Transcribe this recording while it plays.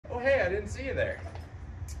didn't see you there.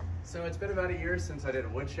 So it's been about a year since I did a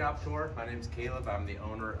wood shop tour. My name's Caleb. I'm the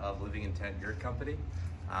owner of Living Intent Yurt Company.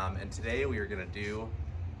 And today we are gonna do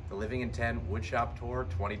the Living Intent Wood Shop Tour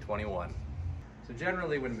 2021. So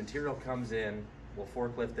generally when material comes in, we'll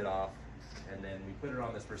forklift it off and then we put it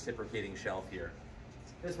on this reciprocating shelf here.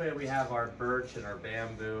 This way we have our birch and our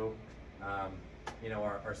bamboo, you know,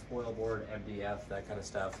 our spoil board, MDF, that kind of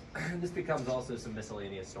stuff. This becomes also some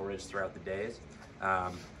miscellaneous storage throughout the days.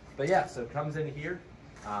 But yeah, so it comes in here.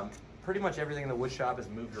 Pretty much everything in the wood shop is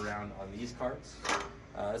moved around on these carts.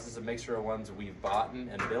 This is a mixture of ones we've bought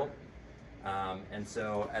and built. And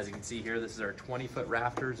so as you can see here, this is our 20-foot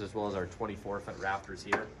rafters as well as our 24-foot rafters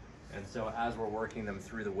here. And so as we're working them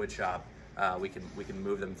through the wood shop, we can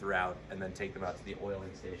move them throughout and then take them out to the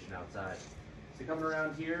oiling station outside. So coming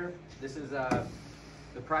around here, this is the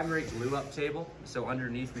primary glue up table. So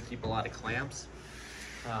underneath we keep a lot of clamps.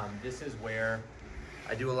 This is where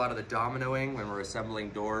I do a lot of the dominoing when we're assembling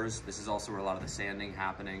doors. This is also where a lot of the sanding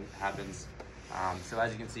happens. So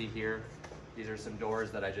as you can see here, these are some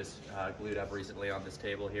doors that I just glued up recently on this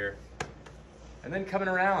table here. And then coming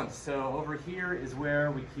around, so over here is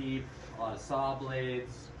where we keep a lot of saw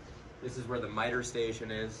blades. This is where the miter station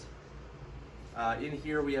is. In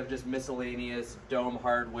here we have just miscellaneous dome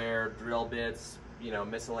hardware, drill bits, you know,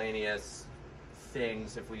 miscellaneous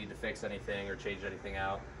things if we need to fix anything or change anything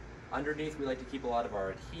out. Underneath we like to keep a lot of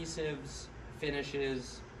our adhesives,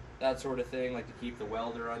 finishes, that sort of thing. Like to keep the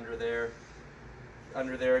welder under there.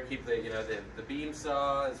 Keep the, you know, the beam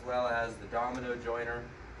saw as well as the domino joiner.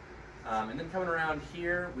 And then coming around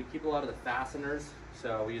here, we keep a lot of the fasteners.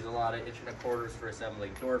 So we use a lot of 1.25" for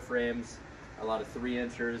assembling door frames, a lot of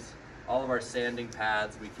 3-inchers. All of our sanding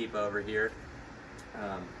pads we keep over here.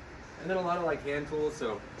 And then a lot of like hand tools,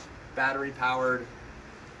 so battery powered,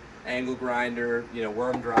 angle grinder, you know,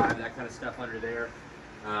 worm drive, that kind of stuff under there.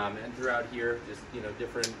 And throughout here, just, you know,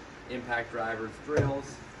 different impact drivers, drills.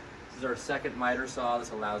 This is our second miter saw.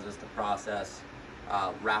 This allows us to process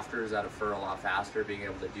rafters out of fur a lot faster, being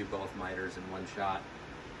able to do both miters in one shot.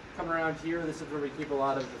 Coming around here, this is where we keep a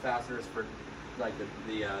lot of the fasteners for like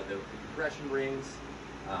the compression rings,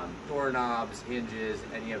 doorknobs, hinges,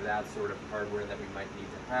 any of that sort of hardware that we might need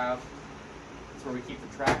to have. That's where we keep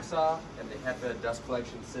the track saw and the HEPA dust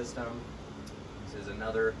collection system. This is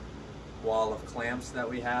another wall of clamps that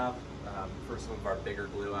we have for some of our bigger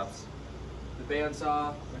glue ups. The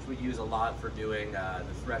bandsaw, which we use a lot for doing the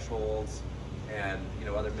thresholds and, you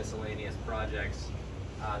know, other miscellaneous projects.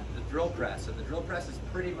 The drill press. So the drill press is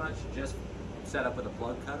pretty much just set up with a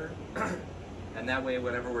plug cutter. And that way,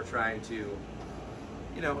 whenever we're trying to,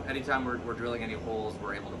 you know, anytime we're drilling any holes,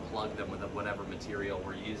 we're able to plug them with whatever material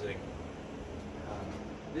we're using.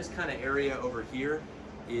 This kind of area over here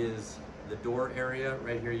is the door area.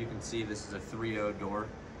 Right here you can see this is a 3.0 door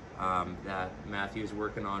that Matthew's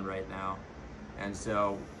working on right now. And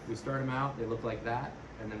so we start them out, they look like that,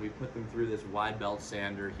 and then we put them through this wide belt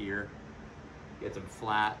sander here, get them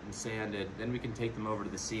flat and sanded. Then we can take them over to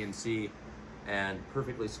the CNC and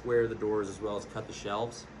perfectly square the doors as well as cut the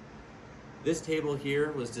shelves. This table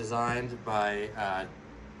here was designed by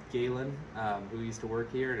Galen, who used to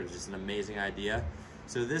work here, and it was just an amazing idea.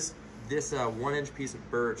 So this 1-inch piece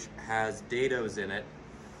of birch has dados in it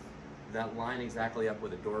that line exactly up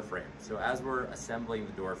with a door frame. So as we're assembling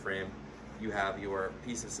the door frame, you have your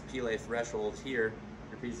piece of sapele thresholds here,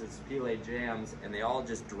 your piece of sapele jambs, and they all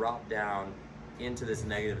just drop down into this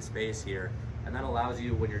negative space here. And that allows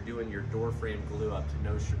you, when you're doing your door frame glue up,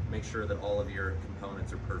 to make sure that all of your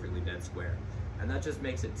components are perfectly dead square. And that just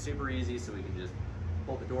makes it super easy, so we can just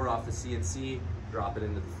pull the door off the CNC, drop it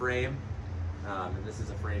into the frame. And this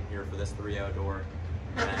is a frame here for this 3.0 door.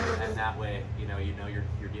 And that way, you know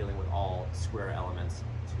you're dealing with all square elements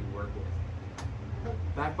to work with.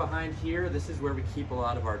 Back behind here, this is where we keep a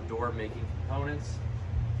lot of our door making components.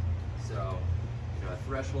 So, you know, a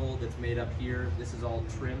threshold that's made up here, this is all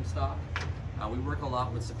trim stock. We work a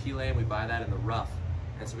lot with sapele and we buy that in the rough.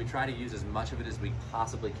 And so we try to use as much of it as we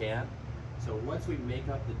possibly can. So once we make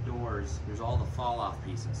up the doors, there's all the fall off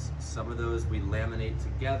pieces. Some of those we laminate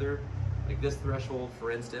together, like this threshold,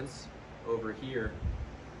 for instance, over here.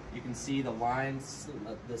 You can see the lines,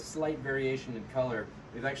 the slight variation in color.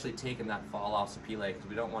 We've actually taken that fall off sapele because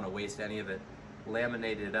we don't want to waste any of it,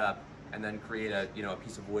 laminated it up, and then create a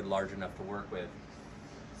piece of wood large enough to work with.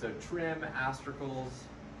 So trim, astracals.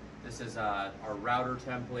 This is our router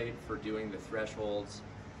template for doing the thresholds.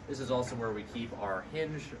 This is also where we keep our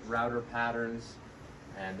hinge router patterns,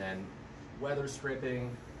 and then weather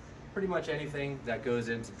stripping. Pretty much anything that goes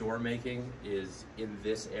into door making is in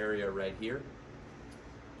this area right here.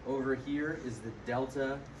 Over here is the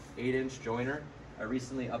Delta 8-inch joiner. I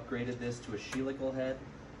recently upgraded this to a helical head,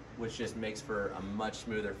 which just makes for a much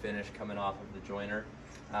smoother finish coming off of the joiner.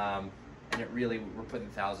 And we're putting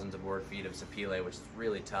thousands of board feet of sapele, which is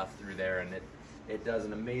really tough through there, and it does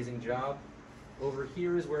an amazing job. Over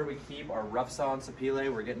here is where we keep our rough sawn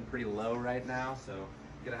sapele. We're getting pretty low right now, so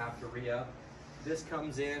I'm gonna have to re-up. This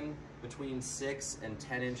comes in between 6 and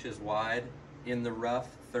 10 inches wide in the rough,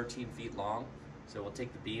 13 feet long. So we'll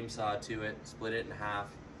take the beam saw to it, split it in half,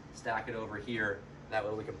 stack it over here. That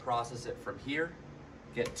way we can process it from here,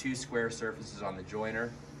 get 2 square surfaces on the joiner,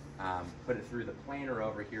 put it through the planer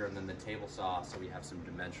over here, and then the table saw, so we have some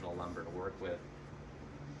dimensional lumber to work with.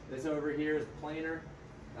 This over here is the planer,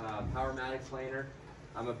 Powermatic planer.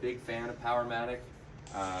 I'm a big fan of Powermatic.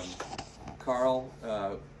 Carl,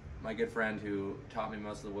 my good friend who taught me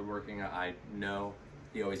most of the woodworking, I know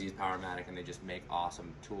he always used Powermatic, and they just make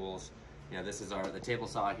awesome tools. You know, this is the table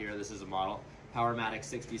saw here. This is a model, Powermatic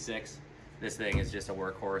 66. This thing is just a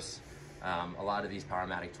workhorse. A lot of these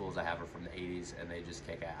Powermatic tools I have are from the 80s, and they just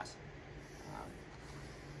kick ass.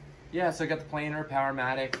 Yeah, so I got the planer,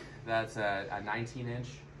 Powermatic. That's a 19-inch.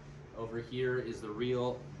 Over here is the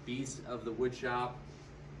real beast of the wood shop.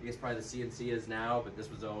 I guess probably the CNC is now, but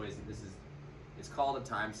it's called a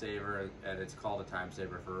time saver, and it's called a time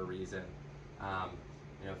saver for a reason.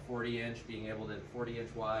 You know, 40-inch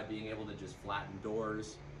wide, being able to just flatten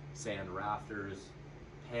doors, sand rafters,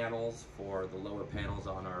 panels for the lower panels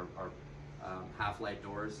on our half-light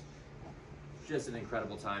doors. Just an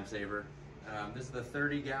incredible time saver. This is the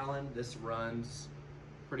 30-gallon. This runs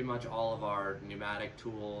pretty much all of our pneumatic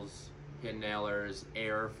tools, pin nailers,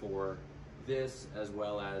 air for this, as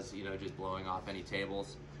well as, you know, just blowing off any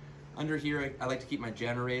tables. Under here, I like to keep my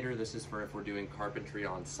generator. This is for if we're doing carpentry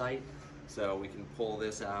on site. So we can pull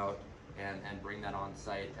this out and bring that on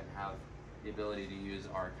site and have the ability to use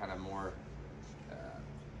our kind of more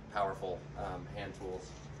powerful hand tools.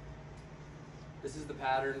 This is the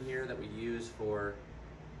pattern here that we use for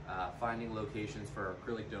finding locations for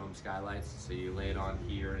acrylic dome skylights. So you lay it on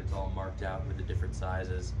here, and it's all marked out with the different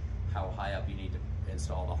sizes, how high up you need to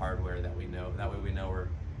install the hardware that we know. That way we know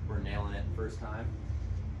we're nailing it the first time.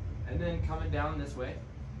 And then coming down this way,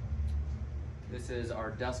 this is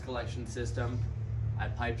our dust collection system. I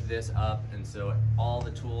piped this up, and so all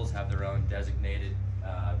the tools have their own designated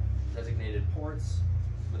ports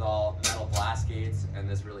with all metal blast gates, and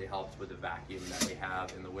this really helps with the vacuum that we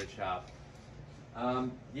have in the wood shop.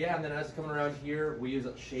 Yeah, and then as coming around here, we use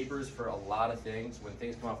shapers for a lot of things. When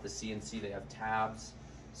things come off the CNC, they have tabs.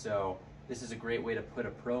 So this is a great way to put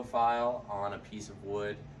a profile on a piece of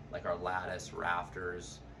wood, like our lattice,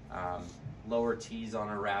 rafters, lower T's on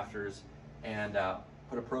our rafters, and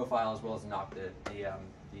put a profile as well as knock the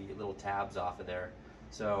little tabs off of there.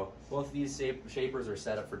 So both of these shapers are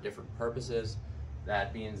set up for different purposes.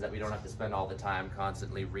 That means that we don't have to spend all the time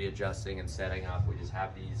constantly readjusting and setting up. We just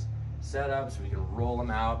have these set up so we can roll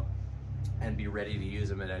them out and be ready to use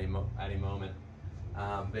them at any moment.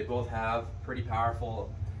 They both have pretty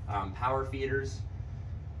powerful power feeders.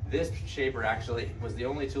 This shaper actually was the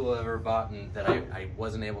only tool I ever bought and that I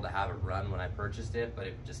wasn't able to have it run when I purchased it, but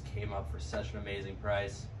it just came up for such an amazing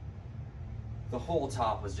price. The whole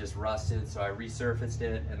top was just rusted, so I resurfaced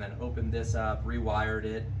it and then opened this up, rewired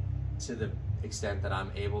it to the extent that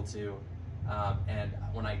I'm able to. And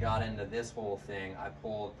when I got into this whole thing, I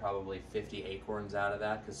pulled probably 50 acorns out of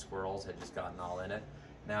that because squirrels had just gotten all in it.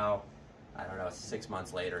 Now, I don't know, 6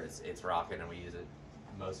 months later, it's rocking and we use it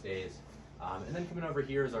most days. And then coming over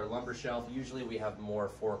here is our lumber shelf. Usually we have more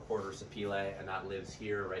 4/4 sapele, and that lives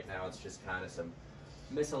here. Right now it's just kind of some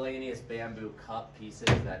miscellaneous bamboo cup pieces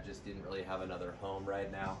that just didn't really have another home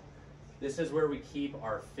right now. This is where we keep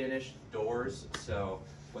our finished doors. So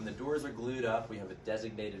when the doors are glued up, we have a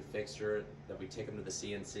designated fixture that we take them to the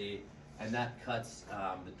CNC, and that cuts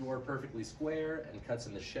the door perfectly square and cuts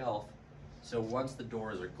in the shelf. So once the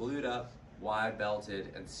doors are glued up, wide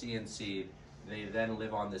belted, and CNC'd, they then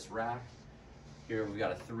live on this rack. Here we've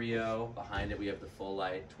got a 3.0. Behind it we have the full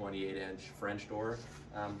light 28-inch French doors.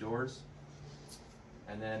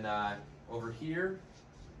 And then over here,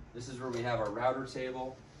 this is where we have our router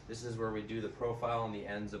table. This is where we do the profile on the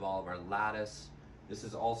ends of all of our lattice. This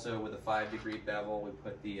is also with a 5-degree bevel. We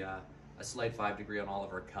put a slight 5-degree on all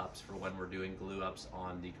of our cups for when we're doing glue ups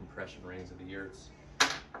on the compression rings of the yurts.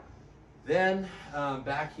 Then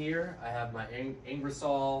back here, I have my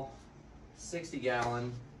Ingersoll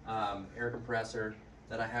 60-gallon air compressor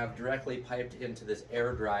that I have directly piped into this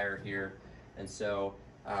air dryer here. And so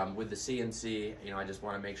with the CNC, you know, I just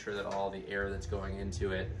want to make sure that all the air that's going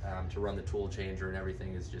into it to run the tool changer and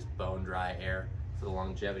everything is just bone dry air for the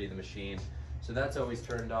longevity of the machine. So that's always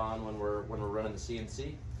turned on when we're running the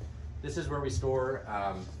CNC. This is where we store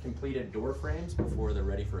completed door frames before they're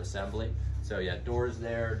ready for assembly. So yeah, doors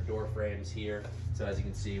there, door frames here. So as you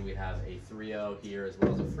can see, we have a 3.0 here as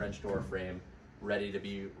well as a French door frame ready to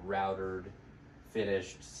be routered,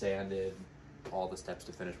 finished, sanded, all the steps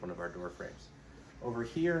to finish one of our door frames. Over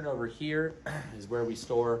here and over here is where we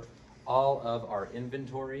store all of our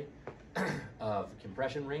inventory of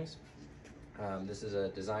compression rings. This is a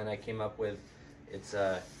design I came up with. It's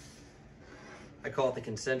I call it the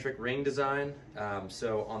concentric ring design.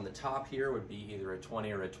 So on the top here would be either a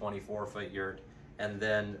 20 or a 24 foot yurt. And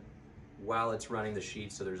then while it's running the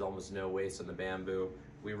sheet, so there's almost no waste on the bamboo,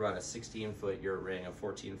 we run a 16 foot yurt ring, a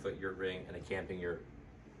 14 foot yurt ring, and a camping yurt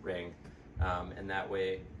ring. And that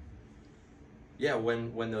way, yeah,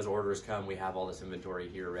 when those orders come, we have all this inventory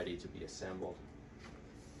here ready to be assembled.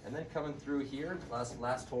 And then coming through here,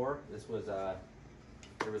 last tour, this was,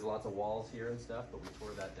 there was lots of walls here and stuff, but we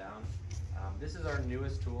tore that down. This is our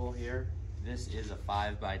newest tool here. This is a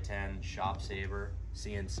 5x10 Shop Saver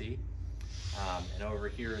CNC. And over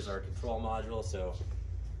here is our control module. So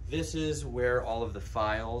this is where all of the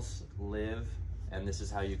files live, and this is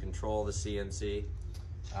how you control the CNC.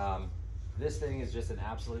 This thing is just an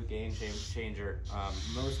absolute game changer.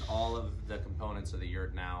 Most all of the components of the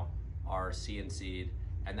yurt now are CNC'd,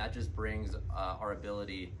 and that just brings our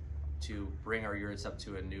ability to bring our yurts up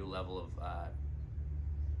to a new level of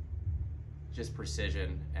just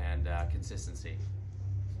precision and consistency.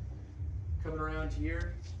 Coming around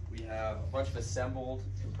here, we have a bunch of assembled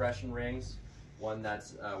compression rings. One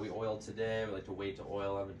that's we oiled today. We like to wait to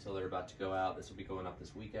oil them until they're about to go out. This will be going up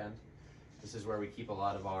this weekend. This is where we keep a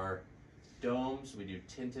lot of our domes. We do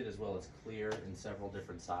tinted as well as clear in several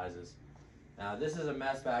different sizes. Now this is a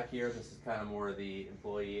mess back here. This is kind of more the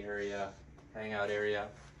employee area, hangout area.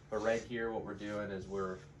 But right here, what we're doing is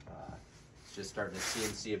we're just starting to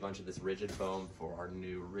CNC a bunch of this rigid foam for our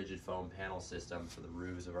new rigid foam panel system for the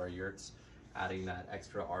roofs of our yurts, adding that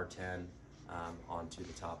extra R10 onto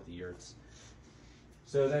the top of the yurts.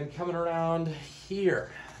 So then coming around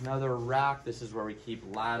here, another rack. This is where we keep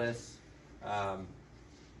lattice,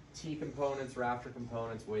 T components, rafter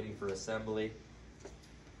components waiting for assembly.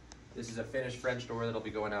 This is a finished French door that'll be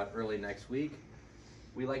going out early next week.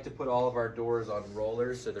 We like to put all of our doors on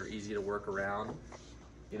rollers so they're easy to work around,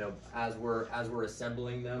 you know, as we're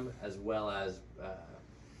assembling them, as well as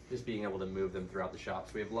just being able to move them throughout the shop.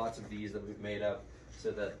 So we have lots of these that we've made up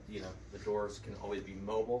so that, you know, the doors can always be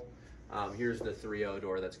mobile. Here's the 3.0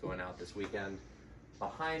 door that's going out this weekend.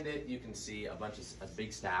 Behind it, you can see a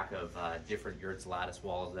big stack of different yurts lattice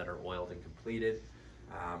walls that are oiled and completed,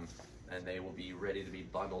 and they will be ready to be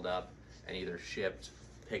bundled up and either shipped,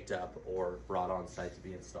 picked up, or brought on site to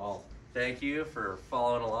be installed. Thank you for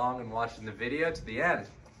following along and watching the video to the end.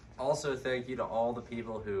 Also, thank you to all the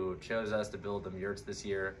people who chose us to build them yurts this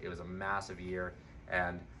year. It was a massive year,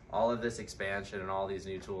 and all of this expansion and all these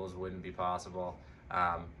new tools wouldn't be possible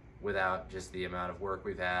without just the amount of work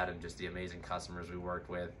we've had and just the amazing customers we worked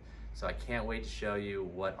with. So I can't wait to show you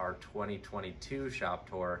what our 2022 shop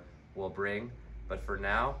tour will bring. But for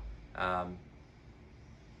now,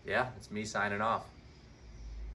 yeah, it's me signing off.